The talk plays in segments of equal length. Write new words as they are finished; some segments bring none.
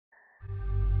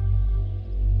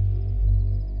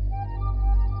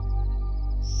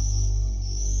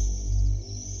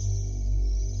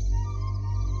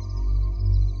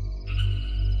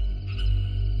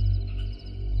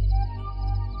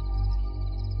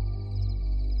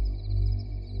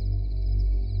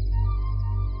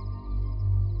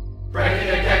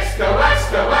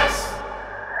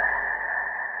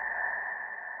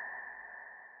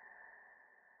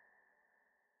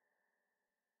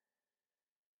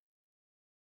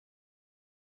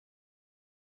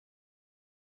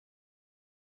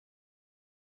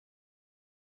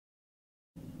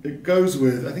it goes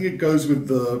with, I think it goes with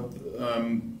the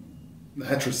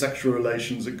heterosexual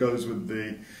relations. It goes with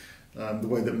the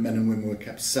way that men and women were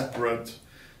kept separate.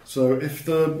 So if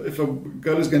a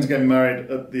girl is going to get married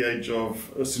at the age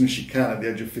of, as soon as she can, at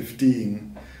the age of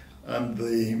 15, and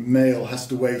the male has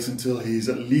to wait until he's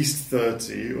at least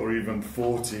 30 or even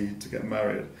 40 to get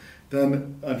married,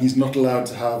 then, and he's not allowed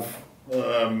to have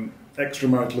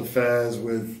extramarital affairs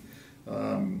with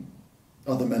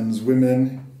other men's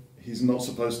women. He's not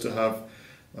supposed to have,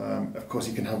 of course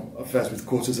he can have affairs with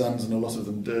courtesans, and a lot of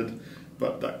them did,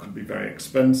 but that could be very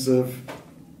expensive.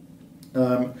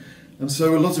 And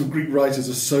so a lot of Greek writers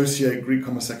associate Greek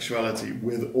homosexuality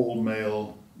with all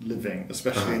male living,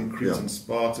 especially in Crete and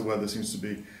Sparta, where there seems to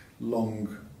be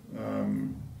long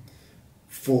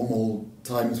formal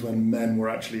times when men were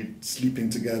actually sleeping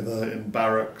together in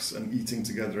barracks and eating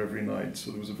together every night.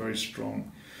 So there was a very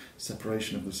strong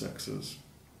separation of the sexes.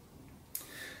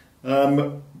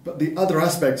 But the other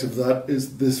aspect of that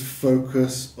is this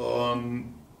focus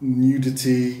on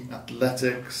nudity,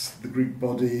 athletics, the Greek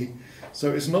body.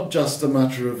 So it's not just a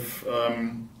matter of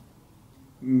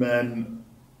men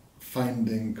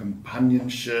finding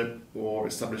companionship or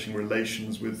establishing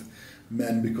relations with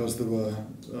men because there were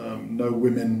no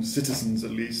women citizens,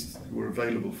 at least, who were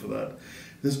available for that.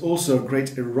 There's also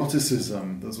great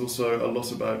eroticism. There's also a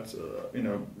lot about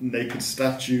naked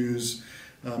statues.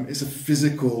 It's a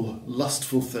physical,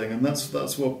 lustful thing, and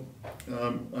that's what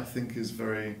I think is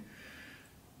very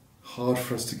hard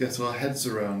for us to get our heads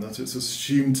around. That it's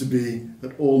assumed to be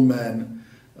that all men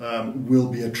will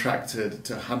be attracted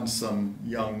to handsome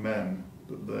young men.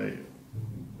 That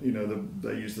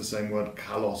they use the same word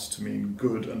kalos to mean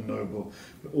good and noble,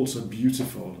 but also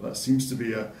beautiful. That seems to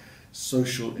be a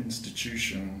social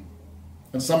institution,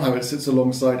 and somehow it sits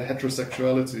alongside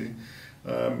heterosexuality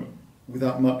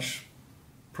without much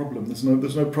problem. There's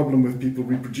no problem with people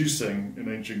reproducing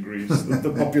in ancient Greece.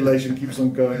 The population keeps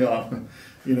on going up.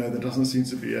 There doesn't seem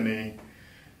to be any.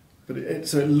 But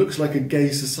so it looks like a gay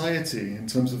society in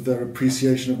terms of their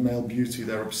appreciation of male beauty,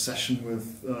 their obsession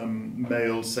with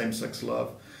male same-sex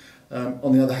love.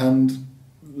 On the other hand,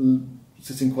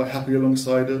 sitting quite happy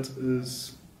alongside it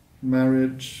is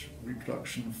marriage,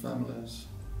 reproduction, families.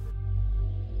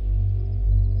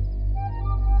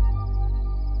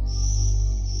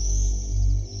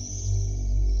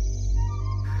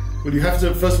 Well, you have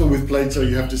to, first of all, with Plato,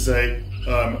 you have to say,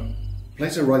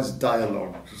 Plato writes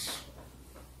dialogues.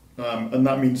 And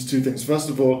that means two things. First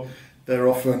of all, they're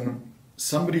often,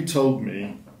 somebody told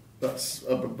me that's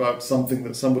about something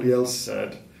that somebody else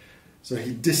said. So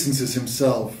he distances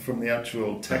himself from the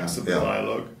actual text of the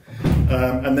dialogue.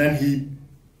 And then he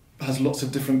has lots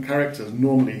of different characters.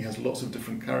 Normally he has lots of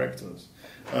different characters.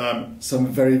 Some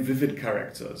very vivid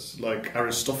characters, like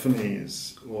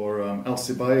Aristophanes or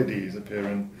Alcibiades appear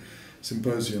in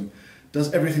Symposium.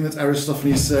 Does everything that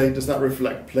Aristophanes say, does that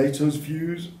reflect Plato's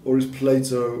views, or is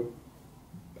Plato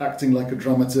acting like a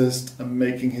dramatist and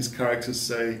making his characters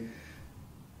say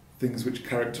things which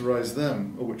characterize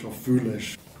them, or which are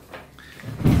foolish?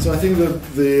 So I think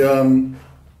that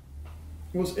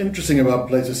what's interesting about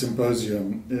Plato's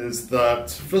Symposium is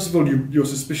that, first of all, your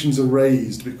suspicions are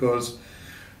raised because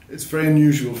it's very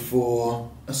unusual for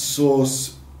a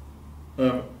source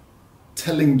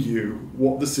telling you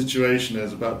what the situation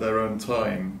is about their own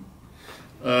time,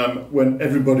 when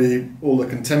everybody, all the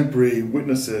contemporary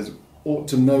witnesses, ought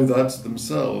to know that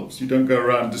themselves. You don't go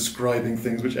around describing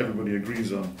things which everybody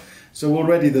agrees on. So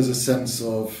already there's a sense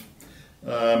of,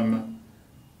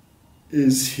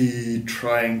 is he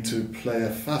trying to play a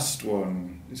fast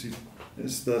one?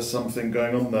 Is there something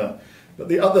going on there? But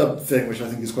the other thing, which I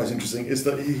think is quite interesting, is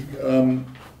that he,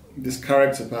 this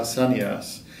character,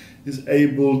 Pausanias, is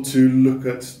able to look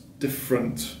at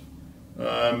different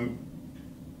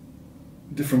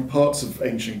parts of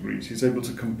ancient Greece. He's able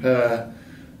to compare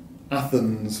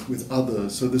Athens with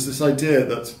others. So there's this idea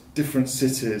that different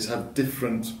cities have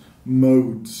different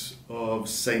modes of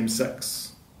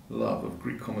same-sex love, of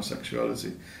Greek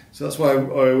homosexuality. So that's why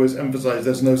I always emphasize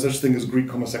there's no such thing as Greek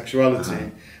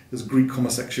homosexuality. There's Greek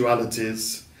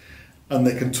homosexualities, and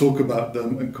they can talk about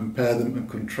them and compare them and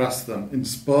contrast them. In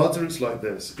Sparta, it's like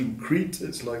this. In Crete,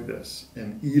 it's like this.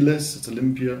 In Elis, at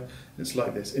Olympia, it's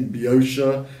like this. In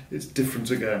Boeotia, it's different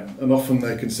again. And often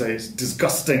they can say it's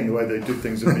disgusting the way they do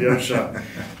things in Boeotia.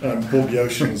 Poor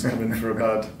Boeotians come in for a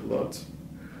bad lot.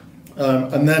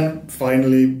 And then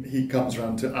finally he comes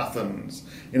round to Athens.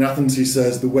 In Athens he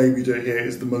says the way we do it here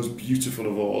is the most beautiful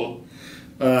of all.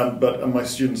 And my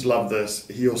students love this.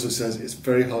 He also says it's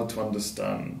very hard to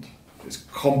understand. It's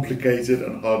complicated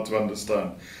and hard to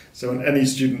understand. So when any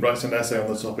student writes an essay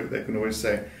on the topic, they can always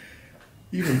say,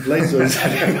 Even Plato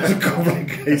said it was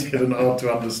complicated and hard to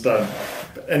understand.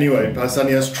 But anyway,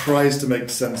 Pausanias tries to make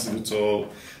sense of it all,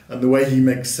 and the way he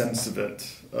makes sense of it,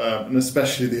 and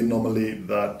especially the anomaly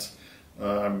that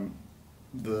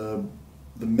the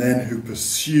men who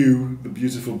pursue the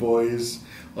beautiful boys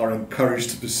are encouraged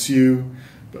to pursue,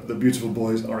 but the beautiful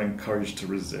boys are encouraged to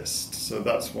resist. So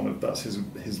that's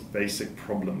his basic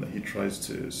problem that he tries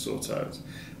to sort out.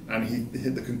 And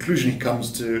the conclusion he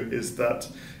comes to is that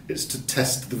it's to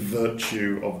test the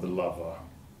virtue of the lover.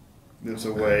 There's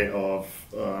a way of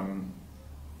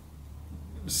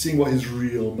seeing what his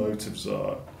real motives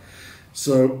are.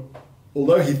 So,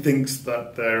 although he thinks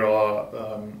that there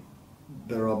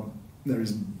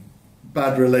is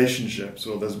bad relationships,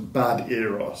 or there's bad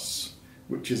eros,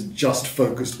 which is just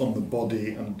focused on the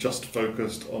body and just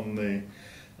focused on the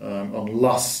on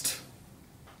lust.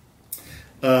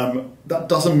 That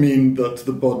doesn't mean that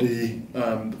the body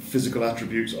and physical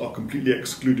attributes are completely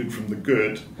excluded from the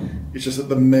good. It's just that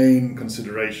the main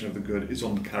consideration of the good is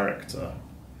on character,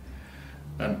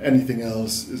 and anything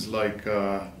else is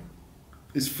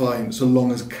is fine so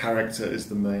long as character is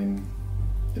the main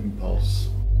impulse.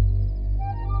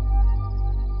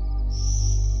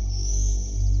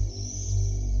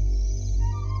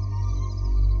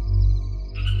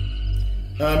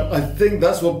 I think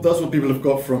that's what people have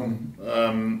got from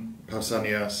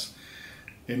Pausanias.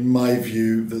 In my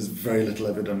view, there's very little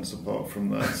evidence apart from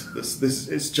that.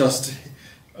 It's just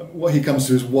what he comes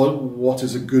to is what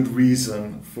is a good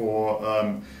reason for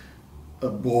a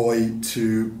boy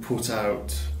to put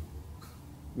out.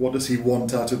 What does he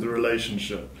want out of the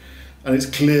relationship? And it's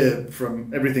clear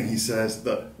from everything he says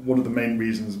that one of the main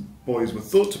reasons boys were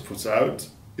thought to put out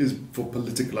is for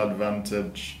political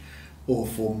advantage or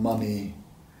for money.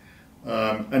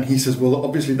 And he says, well,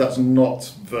 obviously that's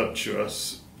not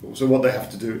virtuous. So what they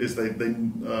have to do is they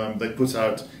put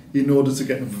out in order to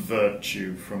get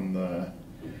virtue from their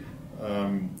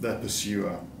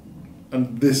pursuer.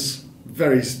 And this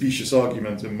very specious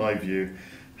argument, in my view,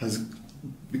 has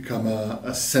become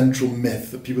a central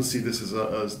myth that people see this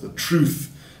as the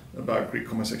truth about Greek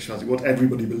homosexuality, what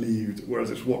everybody believed, whereas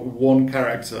it's what one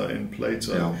character in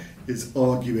Plato is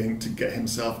arguing to get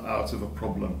himself out of a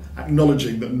problem,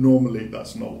 acknowledging that normally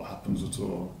that's not what happens at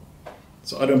all.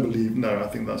 So I don't believe, no, I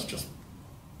think that's just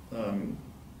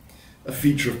a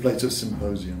feature of Plato's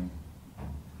Symposium.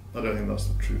 I don't think that's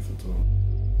the truth at all.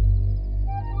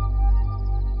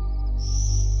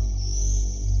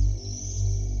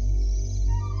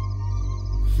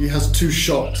 He has two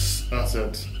shots at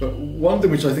it, but one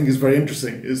thing which I think is very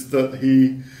interesting is that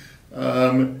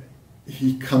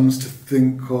he comes to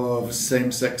think of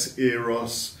same-sex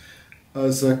eros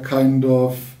as a kind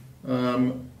of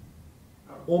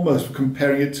almost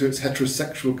comparing it to its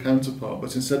heterosexual counterpart,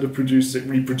 but instead of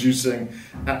reproducing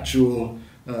actual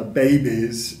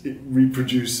babies, it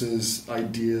reproduces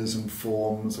ideas and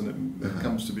forms, and it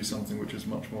comes to be something which is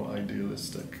much more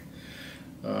idealistic.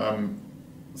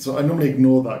 So I normally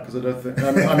ignore that because I don't think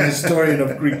I'm a historian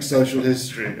of Greek social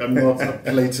history. I'm not a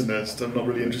Platonist. I'm not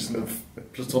really interested in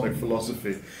Platonic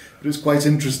philosophy. But it's quite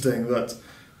interesting that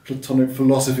Platonic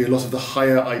philosophy, a lot of the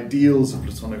higher ideals of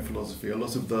Platonic philosophy, a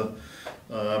lot of the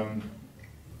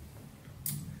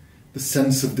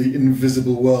sense of the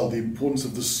invisible world, the importance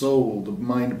of the soul, the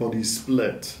mind-body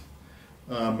split,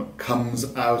 comes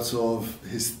out of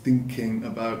his thinking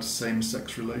about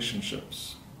same-sex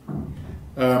relationships.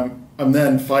 And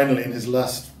then finally, in his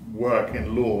last work,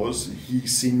 in Laws, he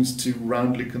seems to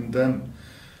roundly condemn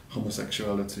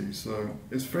homosexuality. So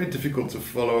it's very difficult to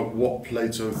follow what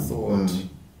Plato thought.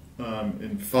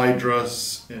 In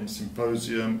Phaedrus, in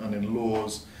Symposium, and in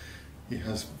Laws, he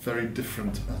has very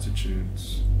different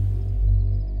attitudes.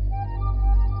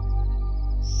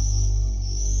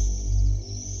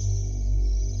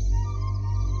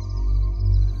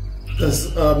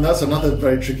 That's another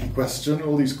very tricky question.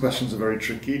 All these questions are very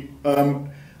tricky.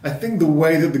 I think the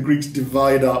way that the Greeks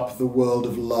divide up the world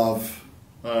of love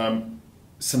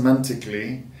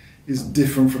semantically is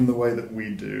different from the way that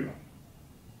we do.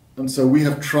 And so we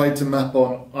have tried to map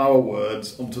on our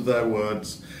words onto their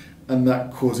words, and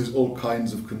that causes all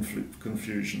kinds of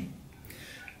confusion.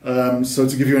 So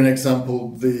to give you an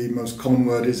example, the most common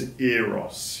word is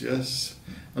eros, yes?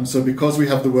 And so because we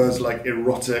have the words like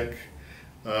erotic,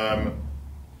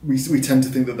 we tend to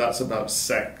think that that's about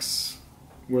sex,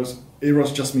 whereas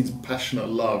eros just means passionate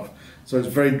love. So it's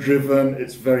very driven,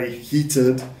 it's very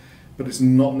heated, but it's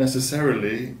not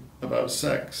necessarily about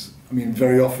sex. I mean,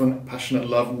 very often passionate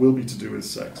love will be to do with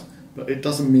sex, but it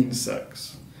doesn't mean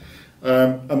sex.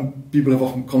 And people have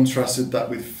often contrasted that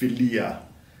with philia,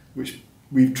 which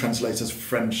we translate as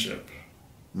friendship.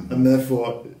 And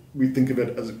therefore, we think of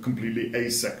it as completely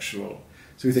asexual.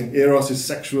 So we think eros is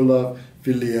sexual love,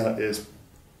 philia is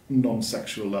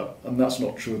non-sexual love, and that's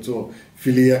not true at all.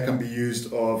 Philia can be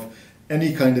used of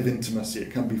any kind of intimacy.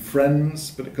 It can be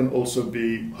friends, but it can also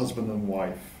be husband and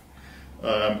wife.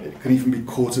 It can even be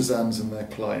courtesans and their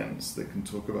clients. They can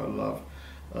talk about love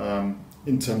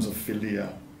in terms of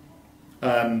philia.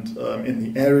 And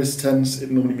in the aorist tense,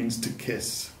 it normally means to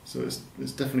kiss. So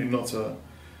it's definitely not a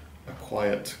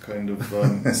quiet kind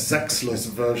of sexless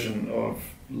version of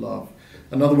love.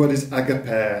 Another word is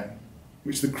agape,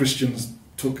 which the Christians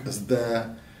took as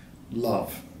their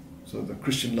love. So the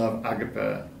Christian love,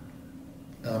 agape.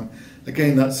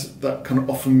 Again, that can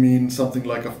often mean something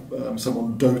like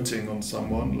someone doting on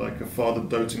someone, like a father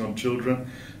doting on children.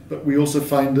 But we also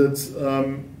find it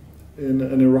in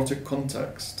an erotic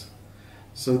context.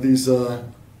 So these are,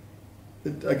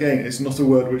 again, it's not a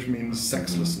word which means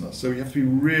sexlessness. So we have to be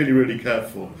really, really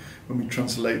careful when we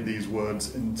translate these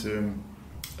words into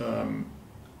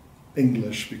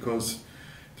English, because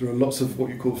there are lots of what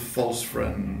you call false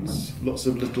friends, lots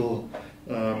of little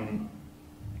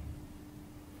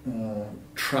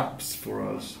traps for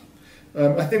us.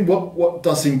 I think what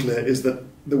does seem clear is that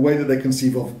the way that they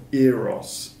conceive of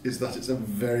eros is that it's a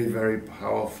very, very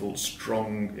powerful,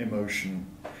 strong emotion.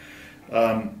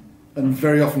 And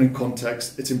very often in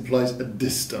context, it implies a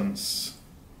distance.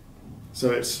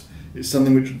 So it's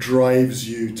something which drives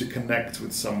you to connect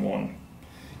with someone.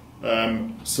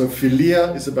 So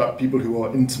philia is about people who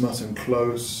are intimate and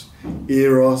close.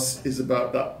 Eros is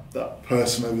about that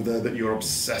person over there that you're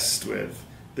obsessed with,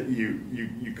 that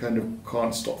you kind of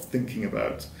can't stop thinking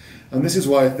about. And this is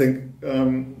why I think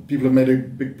people have made a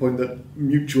big point that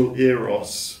mutual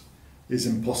eros is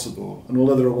impossible. And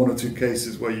although there are one or two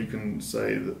cases where you can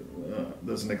say that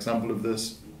there's an example of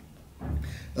this,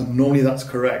 normally that's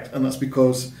correct, and that's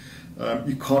because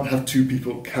you can't have two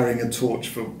people carrying a torch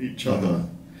for each other.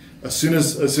 As soon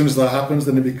as that happens,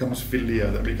 then it becomes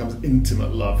philia, then it becomes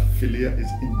intimate love. Philia is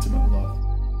intimate love.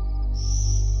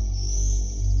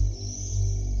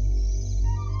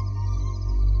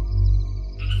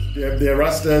 The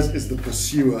erastes is the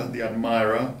pursuer, the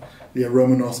admirer. The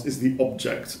eromenos is the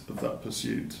object of that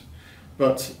pursuit.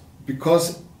 But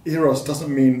because eros doesn't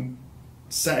mean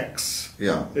sex,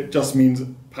 it just means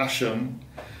passion,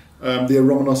 the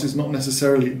eromenos is not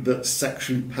necessarily the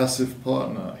sexually passive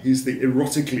partner. He's the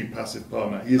erotically passive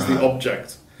partner. He is the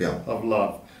object of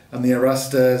love. And the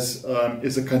erastes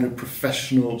is a kind of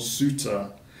professional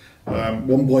suitor.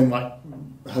 One boy might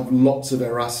have lots of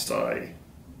erastai.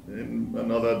 In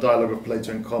another dialogue of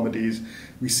Plato in comedies,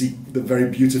 we see the very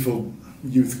beautiful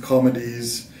youth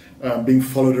comedies being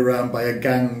followed around by a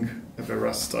gang of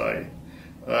erastai.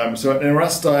 So an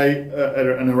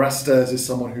erastes is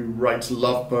someone who writes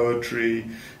love poetry,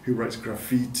 who writes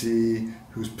graffiti,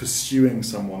 who's pursuing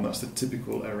someone. That's the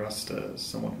typical erastes,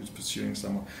 someone who's pursuing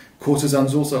someone.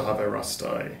 Courtesans also have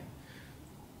erastai,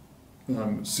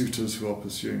 suitors who are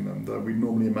pursuing them, though we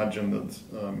normally imagine that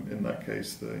in that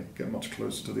case they get much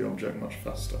closer to the object much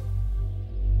faster.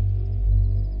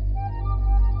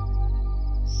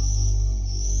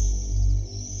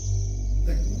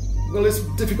 Well, it's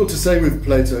difficult to say with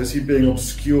Plato. Is he being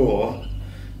obscure?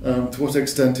 To what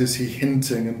extent is he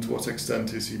hinting, and to what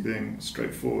extent is he being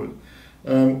straightforward?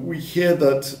 We hear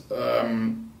that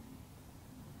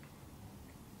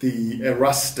the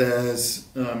erastes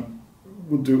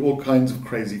will do all kinds of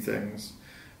crazy things,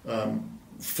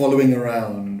 following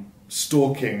around,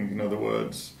 stalking, in other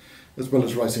words, as well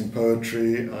as writing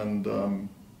poetry and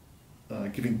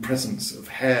giving presents of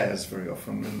hairs very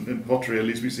often. In pottery, at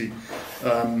least, we see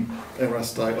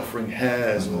erastai offering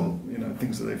hairs or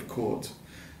things that they've caught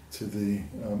to the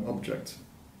object.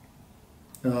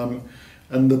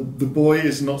 And the boy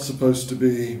is not supposed to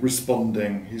be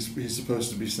responding. He's supposed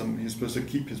to be he's supposed to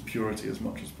keep his purity as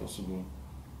much as possible.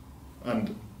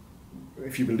 And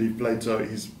if you believe Plato,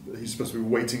 he's supposed to be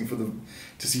waiting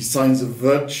to see signs of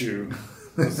virtue,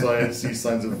 to see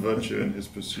signs of virtue in his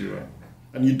pursuer.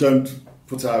 And you don't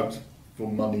put out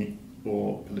for money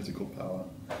or political power,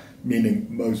 meaning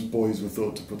most boys were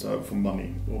thought to put out for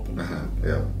money or political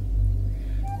power.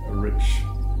 A rich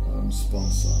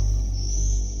sponsor.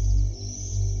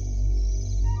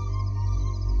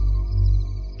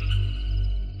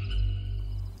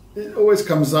 It always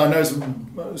comes down, I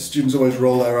know students always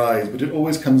roll their eyes, but it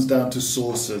always comes down to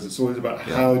sources. It's always about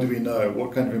how do we know,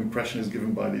 what kind of impression is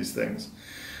given by these things.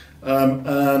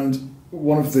 And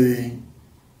one of the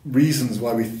reasons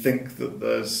why we think that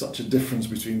there's such a difference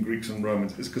between Greeks and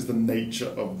Romans is because the nature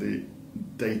of the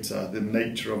data, the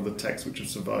nature of the texts which have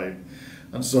survived.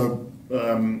 And so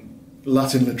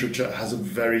Latin literature has a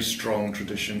very strong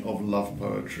tradition of love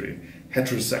poetry,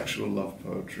 heterosexual love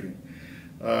poetry,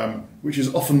 which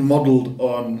is often modelled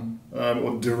on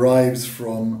or derives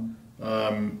from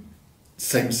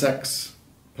same-sex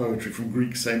poetry, from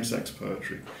Greek same-sex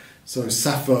poetry. So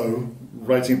Sappho,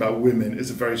 writing about women, is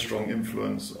a very strong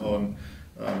influence on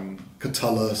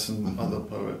Catullus and other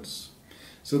poets.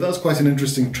 So that's quite an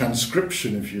interesting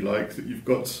transcription, if you like, that you've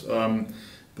got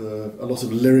a lot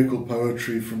of lyrical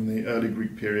poetry from the early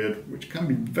Greek period, which can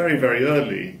be very, very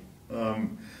early.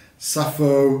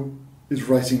 Sappho is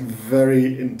writing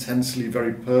very intensely,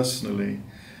 very personally,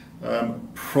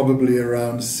 probably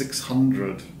around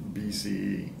 600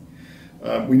 BCE.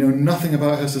 We know nothing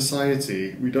about her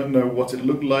society. We don't know what it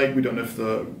looked like. We don't know if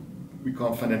we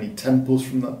can't find any temples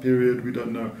from that period. We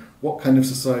don't know what kind of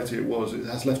society it was. It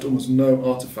has left almost no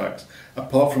artifacts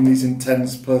apart from these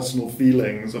intense personal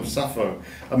feelings of Sappho.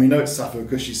 And we know it's Sappho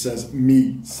because she says,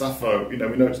 me, Sappho. You know,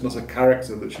 we know it's not a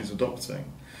character that she's adopting.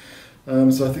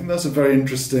 So I think that's a very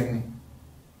interesting,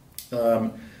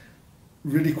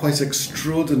 really quite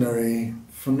extraordinary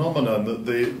phenomenon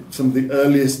that some of the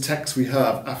earliest texts we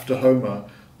have after Homer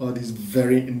are these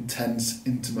very intense,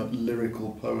 intimate,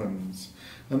 lyrical poems.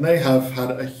 And they have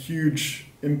had a huge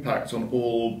impact on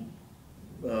all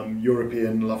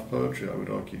European love poetry, I would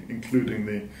argue, including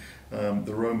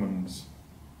the Romans.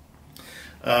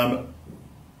 I'm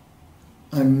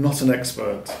not an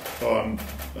expert on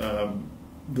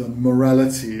the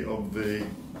morality of the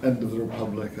end of the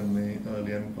Republic and the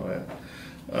early Empire.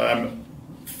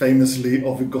 Famously,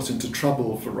 Ovid got into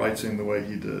trouble for writing the way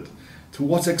he did. To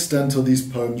what extent are these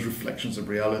poems reflections of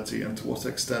reality, and to what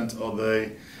extent are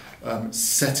they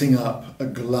setting up a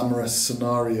glamorous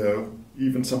scenario,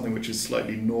 even something which is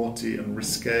slightly naughty and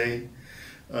risque,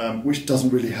 which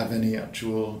doesn't really have any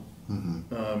actual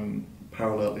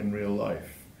parallel in real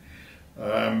life?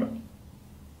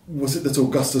 Was it that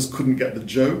Augustus couldn't get the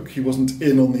joke? He wasn't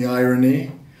in on the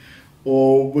irony?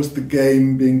 Or was the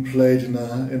game being played in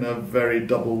a very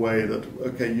double way that,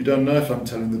 okay, you don't know if I'm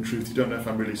telling the truth, you don't know if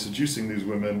I'm really seducing these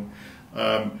women,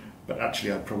 but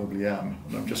actually I probably am.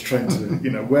 And I'm just trying to, you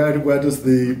know, where does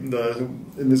in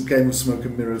this game of smoke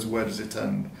and mirrors, where does it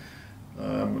end?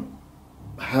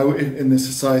 How in this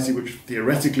society which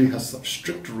theoretically has such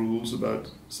strict rules about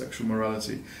sexual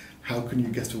morality, how can you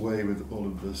get away with all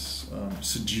of this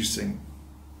seducing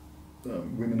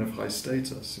women of high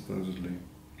status, supposedly?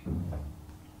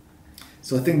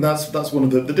 So I think that's one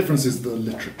of the differences. The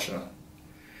literature.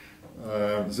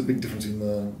 There's a big difference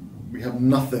we have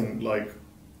nothing like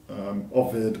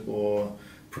Ovid or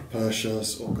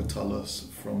Propertius or Catullus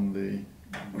from the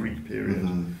Greek period.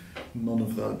 None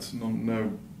of that.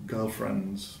 No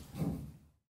girlfriends.